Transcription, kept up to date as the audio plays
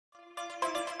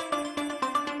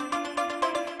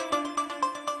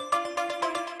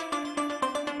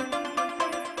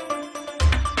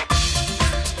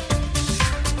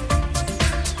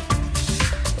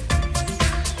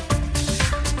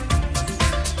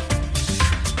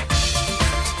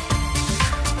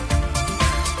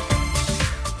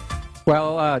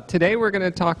Today we're going to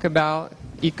talk about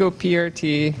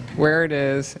EcoPRT, where it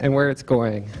is, and where it's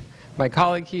going. My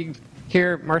colleague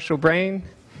here, Marshall Brain,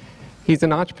 he's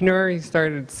an entrepreneur. He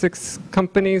started 6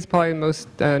 companies. Probably the most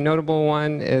notable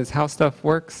one is How Stuff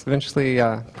Works, eventually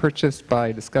purchased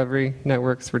by Discovery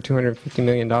Networks for $250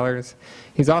 million.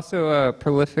 He's also a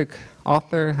prolific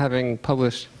author, having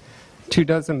published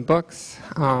 24 books,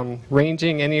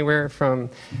 ranging anywhere from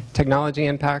technology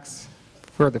impacts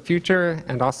for the future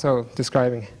and also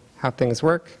describing how things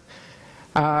work.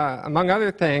 Among other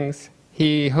things,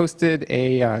 he hosted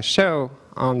a show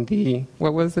on the,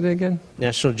 what was it again?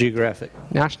 National Geographic.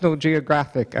 National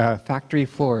Geographic, Factory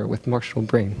Floor with Marshall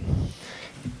Brain.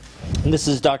 And this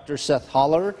is Dr. Seth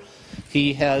Hollar.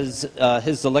 He has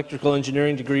his electrical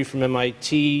engineering degree from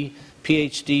MIT,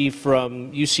 PhD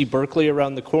from UC Berkeley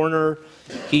around the corner.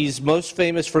 He's most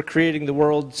famous for creating the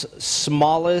world's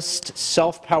smallest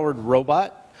self-powered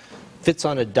robot. Fits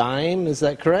on a dime, is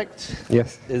that correct?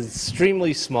 Yes. Is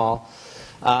extremely small.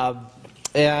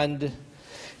 And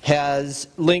has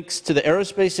links to the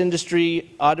aerospace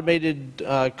industry, automated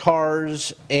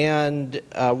cars, and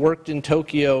worked in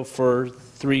Tokyo for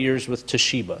 3 years with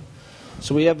Toshiba.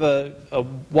 So we have a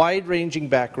wide-ranging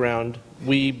background.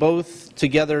 We both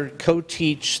together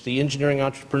co-teach the Engineering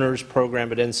Entrepreneurs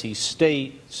program at NC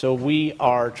State. So we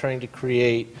are trying to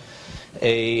create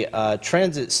a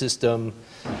transit system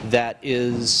that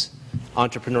is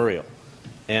entrepreneurial.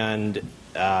 And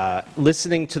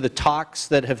listening to the talks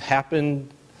that have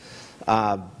happened,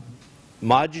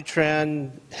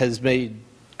 Modutran has made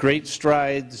great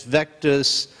strides,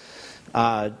 Vectus,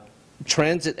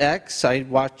 Transit X, I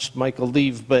watched Michael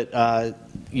leave, but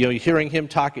hearing him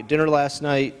talk at dinner last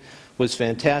night was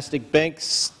fantastic.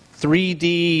 Bank's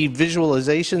 3D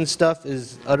visualization stuff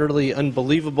is utterly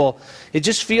unbelievable. It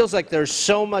just feels like there's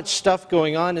so much stuff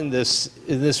going on in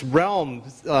this realm.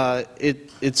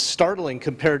 It's startling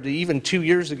compared to even 2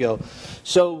 years ago.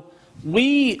 So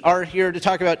we are here to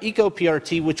talk about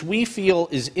EcoPRT, which we feel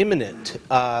is imminent.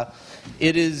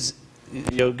 It is,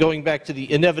 going back to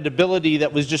the inevitability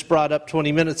that was just brought up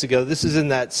 20 minutes ago, this is in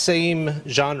that same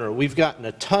genre. We've gotten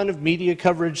a ton of media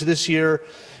coverage this year,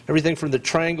 everything from the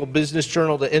Triangle Business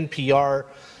Journal to NPR.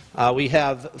 We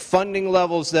have funding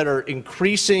levels that are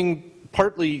increasing,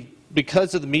 partly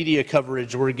because of the media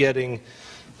coverage we're getting.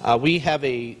 We have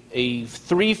a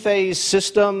 3-phase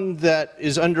system that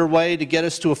is underway to get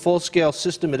us to a full-scale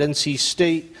system at NC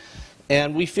State.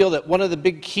 And we feel that one of the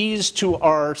big keys to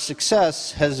our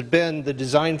success has been the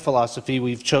design philosophy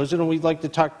we've chosen, and we'd like to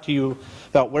talk to you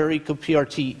about where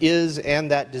EcoPRT is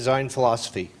and that design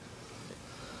philosophy.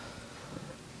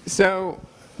 So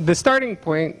the starting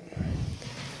point,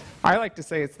 I like to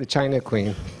say it's the China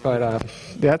Queen, but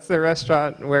that's the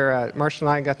restaurant where Marshall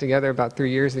and I got together about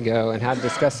 3 years ago and had a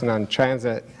discussion on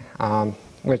transit,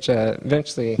 which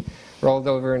eventually rolled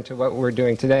over into what we're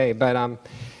doing today. But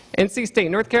NC State,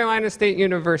 North Carolina State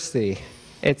University.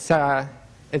 It's a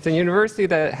university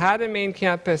that had a main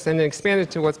campus and expanded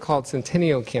to what's called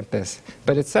Centennial Campus,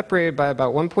 but it's separated by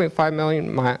about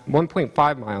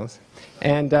 1.5 miles.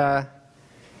 And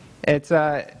it's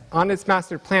on its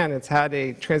master plan, it's had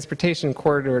a transportation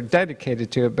corridor dedicated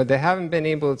to it, but they haven't been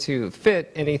able to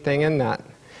fit anything in that.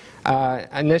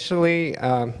 Initially,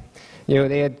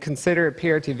 they had considered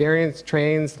PRT variants,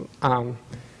 trains,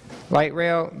 light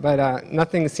rail, but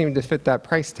nothing seemed to fit that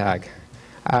price tag.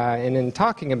 And in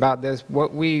talking about this,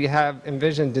 what we have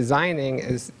envisioned designing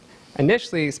is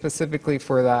initially specifically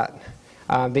for that.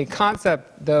 The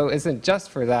concept, though, isn't just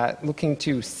for that, looking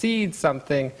to seed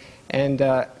something and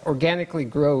organically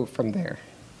grow from there.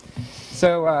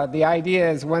 So the idea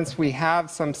is once we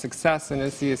have some success in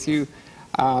SCSU,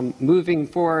 moving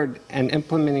forward and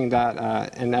implementing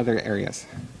that in other areas.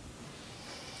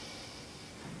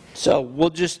 So we'll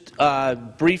just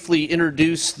briefly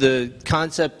introduce the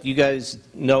concept. You guys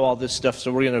know all this stuff,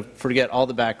 so we're going to forget all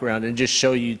the background and just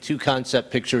show you 2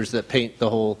 concept pictures that paint the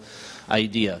whole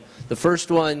idea. The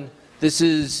first one, this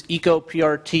is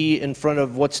EcoPRT in front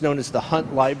of what's known as the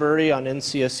Hunt Library on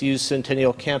NCSU's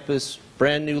Centennial Campus.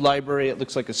 Brand new library. It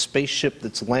looks like a spaceship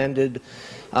that's landed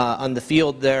on the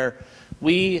field there.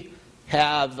 We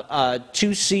have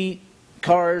 2-seat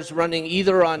cars running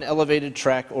either on elevated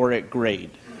track or at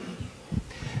grade.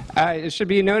 It should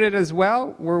be noted as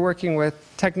well, we're working with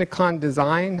Technicon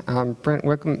Design, Brent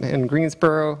Wickham in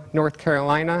Greensboro, North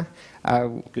Carolina.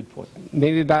 Good point.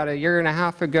 Maybe about a year and a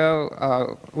half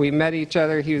ago, we met each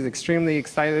other. He was extremely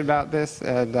excited about this,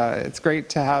 and it's great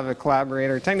to have a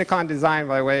collaborator. Technicon Design,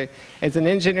 by the way, is an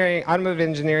automotive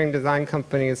engineering design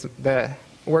company that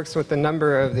works with a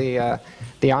number of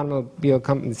the automobile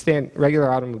companies,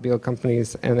 regular automobile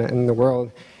companies in the world.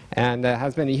 and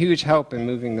has been a huge help in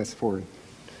moving this forward.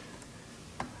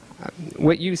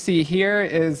 What you see here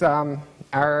is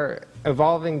our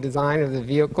evolving design of the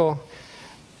vehicle.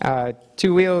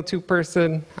 Four-wheel,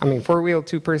 two-person,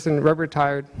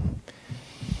 rubber-tired.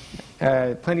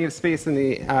 Plenty of space in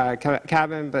the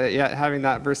cabin, but yet having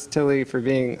that versatility for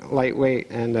being lightweight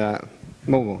and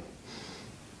mobile.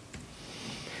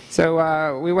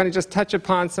 So we want to just touch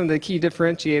upon some of the key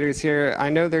differentiators here. I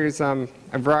know there's a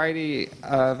variety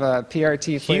of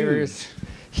PRT flavors.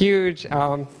 Huge.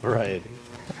 Variety.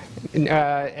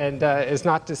 And it's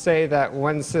not to say that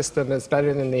one system is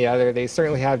better than the other. They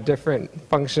certainly have different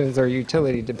functions or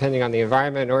utility depending on the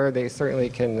environment, or they certainly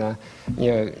can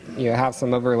have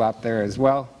some overlap there as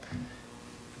well.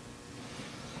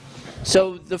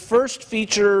 So the first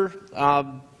feature,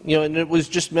 and it was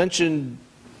just mentioned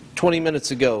 20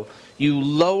 minutes ago, you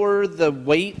lower the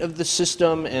weight of the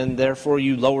system and therefore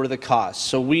you lower the cost.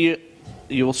 So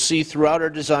you'll see throughout our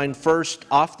design, first,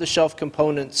 off-the-shelf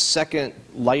components, second,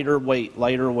 lighter weight,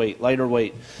 lighter weight, lighter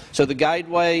weight. So the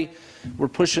guideway, we're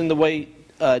pushing the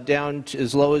weight down to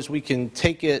as low as we can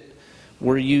take it.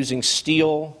 We're using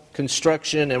steel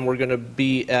construction, and we're going to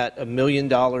be at $1 million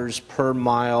per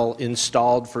mile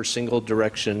installed for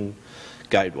single-direction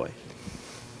guideway.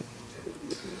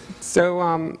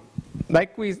 So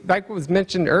like was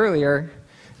mentioned earlier,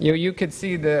 you could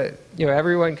see that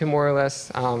everyone can more or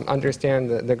less understand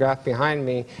the graph behind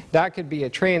me. That could be a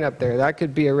train up there. That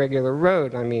could be a regular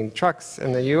road. I mean, trucks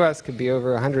in the U.S. could be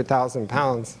over 100,000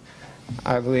 pounds,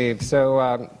 I believe.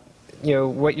 So,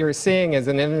 what you're seeing is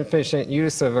an inefficient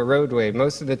use of a roadway.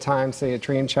 Most of the time, say a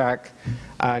train track,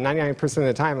 99% of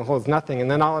the time it holds nothing,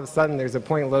 and then all of a sudden there's a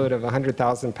point load of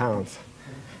 100,000 pounds.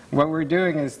 What we're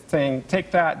doing is saying,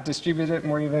 take that, distribute it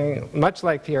more evenly, much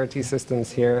like PRT systems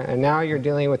here, and now you're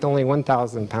dealing with only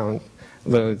 1,000 pound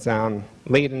loads,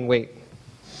 laden weight.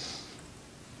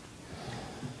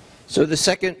 So the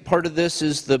second part of this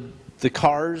is the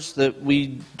cars that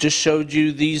we just showed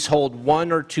you. These hold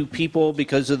 1 or 2 people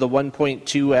because of the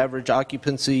 1.2 average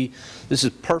occupancy. This is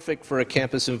perfect for a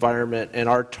campus environment, and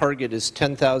our target is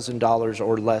 $10,000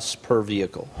 or less per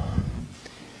vehicle.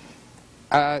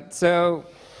 So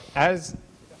as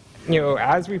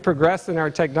we progress in our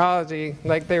technology,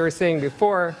 like they were saying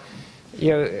before,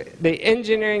 the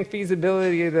engineering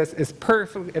feasibility of this is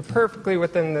perfectly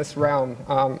within this realm.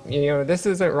 This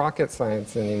isn't rocket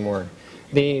science anymore.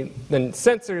 The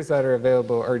sensors that are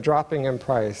available are dropping in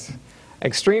price,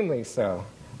 extremely so.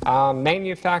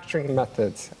 Manufacturing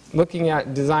methods, looking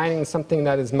at designing something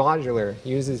that is modular,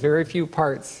 uses very few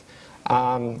parts.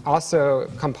 Also,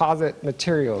 composite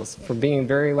materials for being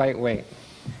very lightweight.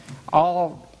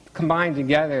 All combined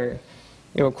together,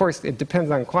 of course, it depends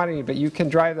on quantity, but you can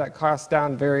drive that cost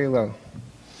down very low.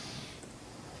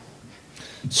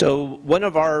 So one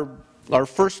of our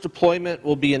first deployment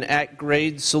will be an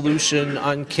at-grade solution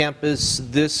on campus.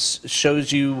 This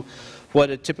shows you what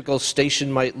a typical station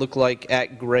might look like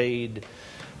at grade.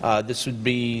 This would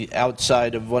be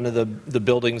outside of one of the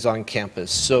buildings on campus.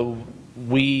 So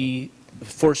we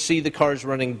foresee the cars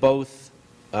running both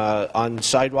on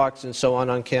sidewalks and so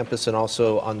on campus, and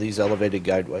also on these elevated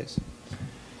guideways.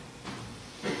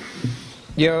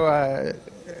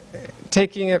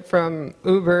 Taking it from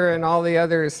Uber and all the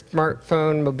other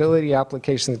smartphone mobility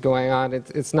applications going on,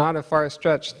 it's not a far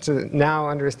stretch to now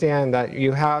understand that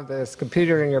you have this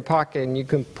computer in your pocket and you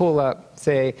can pull up,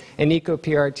 say, an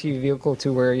EcoPRT vehicle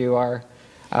to where you are,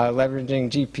 leveraging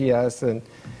GPS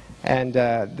and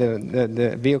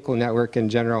the vehicle network in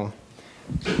general.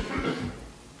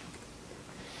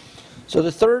 So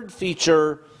the third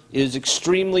feature is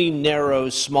extremely narrow,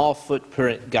 small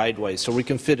footprint guideway, so we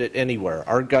can fit it anywhere.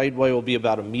 Our guideway will be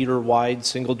about 1 meter wide,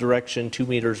 single direction, 2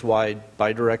 meters wide,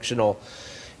 bidirectional.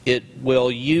 It will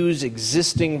use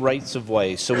existing rights of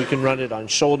way, so we can run it on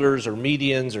shoulders or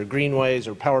medians or greenways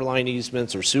or power line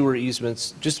easements or sewer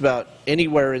easements, just about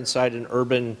anywhere inside an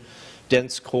urban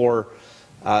dense core.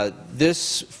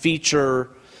 This feature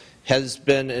has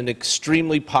been an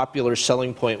extremely popular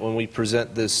selling point when we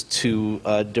present this to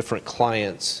different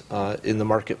clients in the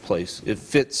marketplace. It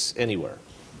fits anywhere.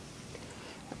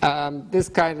 This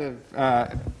kind of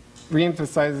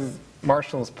reemphasizes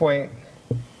Marshall's point,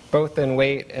 both in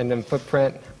weight and in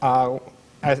footprint. At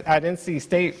NC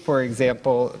State, for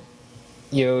example,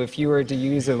 if you were to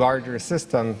use a larger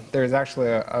system, there's actually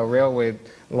a railway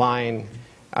line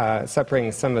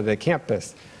separating some of the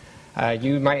campus.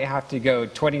 You might have to go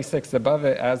 26 above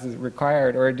it as is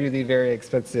required, or do the very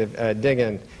expensive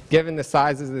dig-in. Given the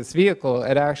size of this vehicle,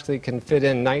 it actually can fit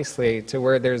in nicely to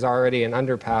where there's already an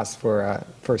underpass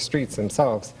for streets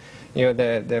themselves.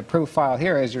 The profile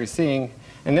here, as you're seeing,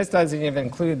 And this doesn't even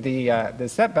include the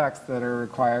setbacks that are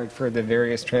required for the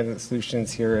various transit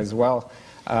solutions here as well.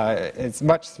 It's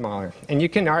much smaller. And you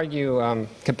can argue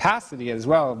capacity as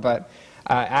well, but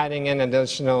adding in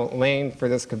additional lane for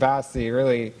this capacity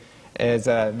really is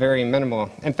very minimal.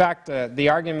 In fact, the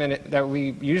argument that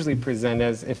we usually present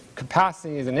is if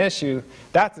capacity is an issue,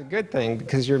 that's a good thing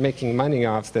because you're making money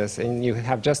off this and you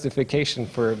have justification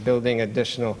for building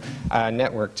additional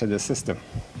network to the system.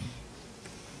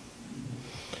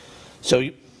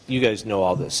 So you guys know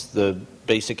all this, the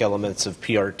basic elements of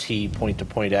PRT,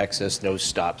 point-to-point access, no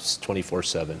stops,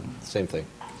 24/7, same thing.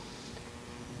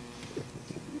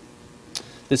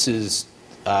 This is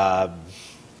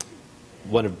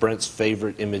one of Brent's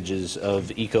favorite images of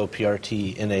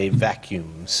EcoPRT in a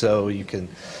vacuum, so you can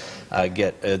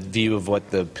get a view of what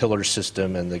the pillar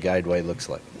system and the guideway looks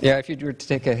like. Yeah, if you were to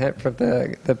take a hint from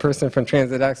the person from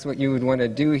Transit X, what you would want to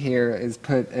do here is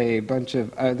put a bunch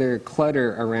of other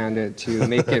clutter around it to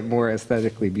make it more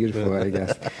aesthetically beautiful, I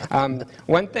guess.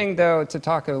 One thing, though, to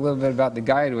talk a little bit about the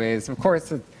guideways, of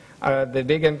course, the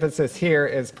big emphasis here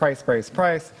is price, price,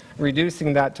 price,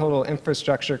 reducing that total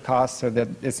infrastructure cost so that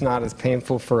it's not as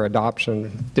painful for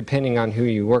adoption, depending on who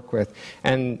you work with.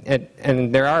 And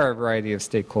there are a variety of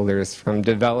stakeholders, from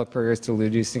developers to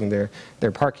reducing their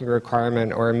parking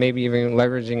requirement, or maybe even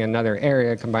leveraging another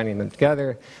area, combining them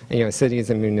together,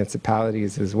 cities and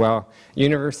municipalities as well.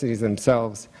 Universities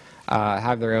themselves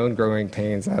have their own growing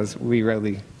pains, as we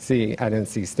really see at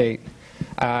NC State.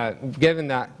 Given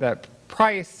that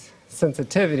price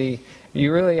sensitivity,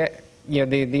 you really,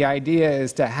 the idea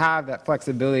is to have that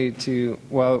flexibility to,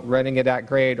 well, running it at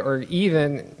grade, or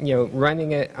even,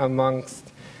 running it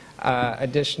amongst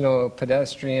additional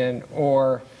pedestrian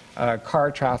or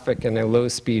car traffic in a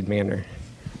low-speed manner,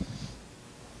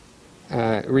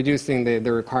 reducing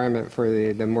the requirement for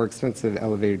the more expensive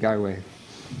elevated guideway.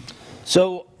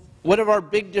 So one of our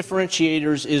big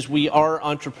differentiators is we are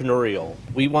entrepreneurial.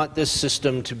 We want this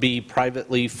system to be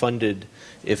privately funded.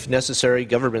 If necessary,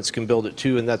 governments can build it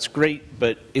too, and that's great,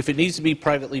 but if it needs to be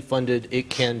privately funded, it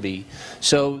can be.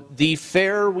 So the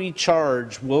fare we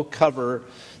charge will cover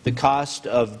the cost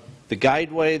of the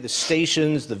guideway, the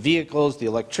stations, the vehicles, the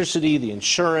electricity, the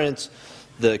insurance,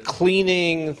 the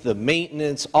cleaning, the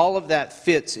maintenance, all of that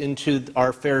fits into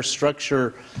our fare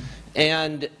structure.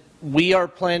 And we are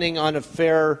planning on a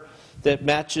fare that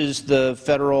matches the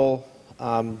federal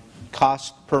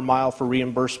cost per mile for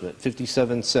reimbursement,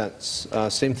 57 cents.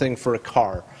 Same thing for a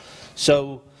car.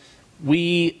 So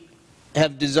we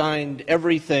have designed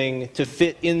everything to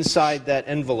fit inside that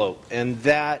envelope, and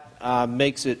that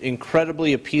makes it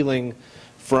incredibly appealing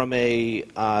from a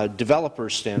developer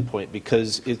standpoint,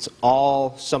 because it's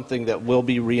all something that will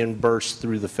be reimbursed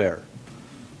through the fare.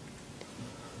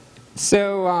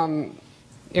 So,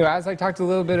 as I talked a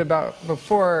little bit about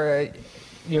before,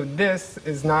 this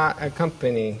is not a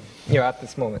company, at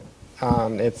this moment.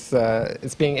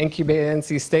 It's being incubated at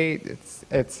NC State.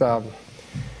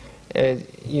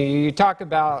 You talk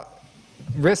about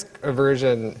risk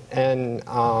aversion and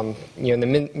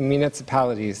the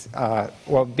municipalities.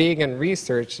 Well, being in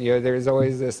research, there's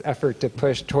always this effort to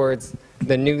push towards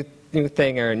the new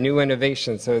thing or new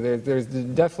innovation. So there's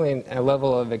definitely a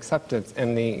level of acceptance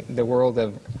in the world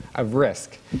of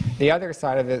risk. The other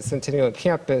side of it, Centennial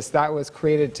Campus, that was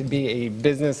created to be a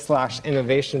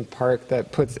business/innovation park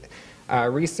that puts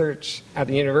research at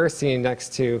the university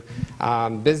next to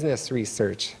business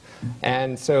research.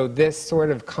 And so this sort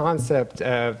of concept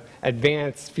of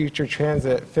advanced future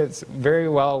transit fits very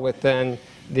well within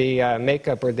the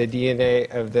makeup or the DNA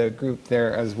of the group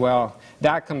there as well.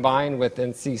 That, combined with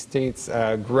NC State's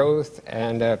growth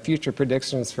and future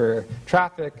predictions for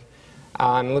traffic,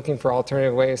 looking for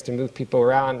alternative ways to move people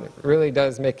around, really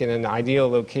does make it an ideal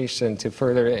location to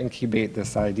further incubate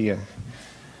this idea.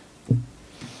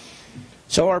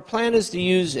 So our plan is to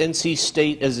use NC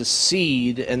State as a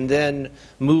seed and then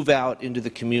move out into the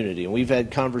community. And we've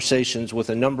had conversations with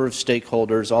a number of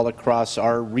stakeholders all across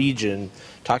our region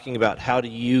talking about how to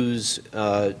use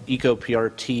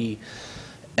EcoPRT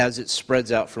as it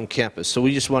spreads out from campus. So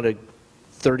we just want to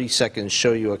 30 seconds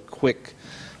show you a quick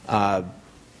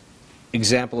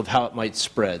example of how it might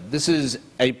spread. This is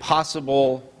a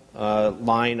possible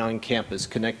line on campus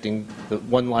connecting the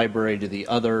one library to the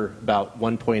other, about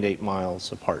 1.8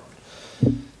 miles apart.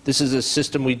 This is a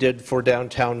system we did for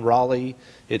downtown Raleigh.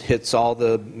 It hits all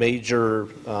the major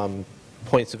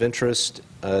points of interest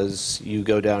as you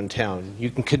go downtown.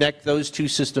 You can connect those two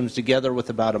systems together with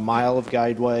about a mile of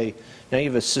guideway. Now you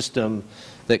have a system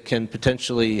that can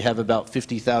potentially have about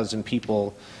 50,000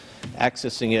 people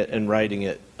accessing it and riding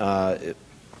it.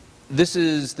 This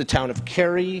is the town of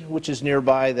Cary, which is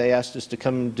nearby. They asked us to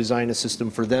come design a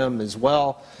system for them as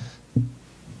well.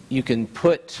 You can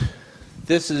put,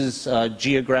 this is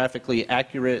geographically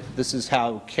accurate. This is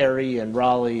how Cary and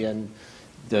Raleigh and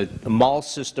the mall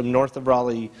system north of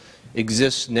Raleigh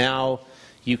exists now.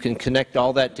 You can connect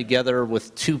all that together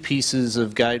with 2 pieces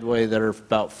of guideway that are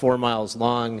about 4 miles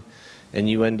long, and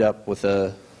you end up with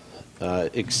a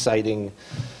exciting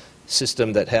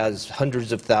system that has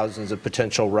hundreds of thousands of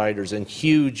potential riders and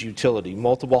huge utility,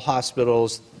 multiple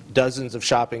hospitals, dozens of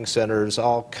shopping centers,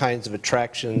 all kinds of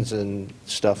attractions and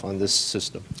stuff on this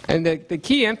system. And the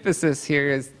key emphasis here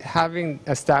is having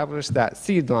established that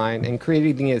seed line and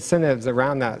creating the incentives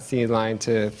around that seed line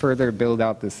to further build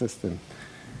out the system.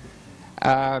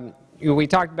 We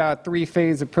talked about a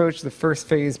 3-phase approach, the first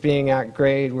phase being at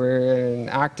grade. We're in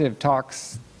active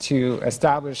talks to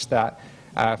establish that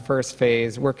first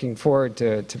phase, working forward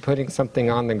to putting something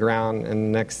on the ground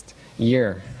in the next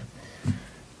year.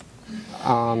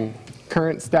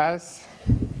 Current status?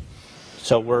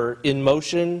 So we're in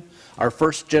motion. Our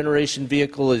first generation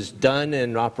vehicle is done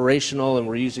and operational, and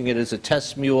we're using it as a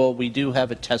test mule. We do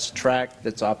have a test track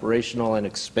that's operational and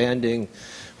expanding.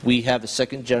 We have a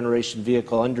second generation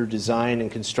vehicle under design, and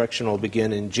construction will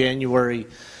begin in January.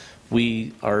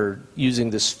 We are using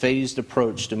this phased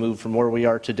approach to move from where we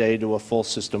are today to a full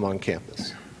system on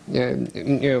campus.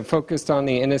 Yeah, focused on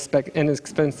the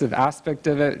inexpensive aspect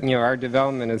of it. Our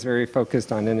development is very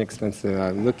focused on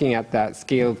inexpensive, looking at that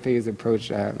scaled phase approach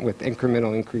with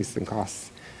incremental increase in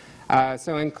costs.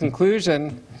 So in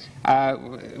conclusion,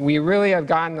 we really have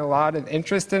gotten a lot of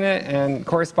interest in it, and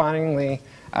correspondingly,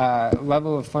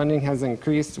 level of funding has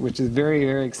increased, which is very,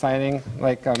 very exciting.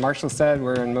 Like Marshall said,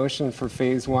 we're in motion for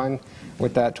phase 1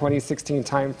 with that 2016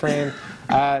 timeframe.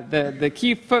 The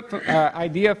key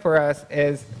idea for us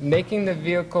is making the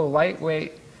vehicle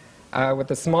lightweight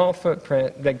with a small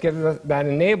footprint that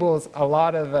enables a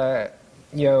lot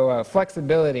of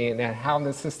flexibility in how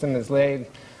the system is laid,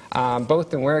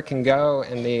 both in where it can go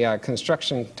and the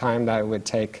construction time that it would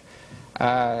take.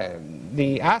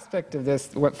 The aspect of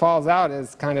this, what falls out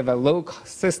is kind of a low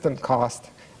system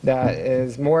cost that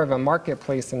is more of a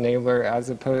marketplace enabler as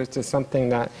opposed to something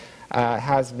that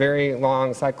has very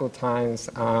long cycle times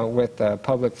with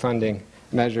public funding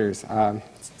measures.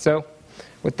 So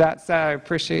with that said, I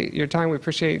appreciate your time. We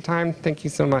appreciate your time. Thank you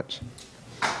so much.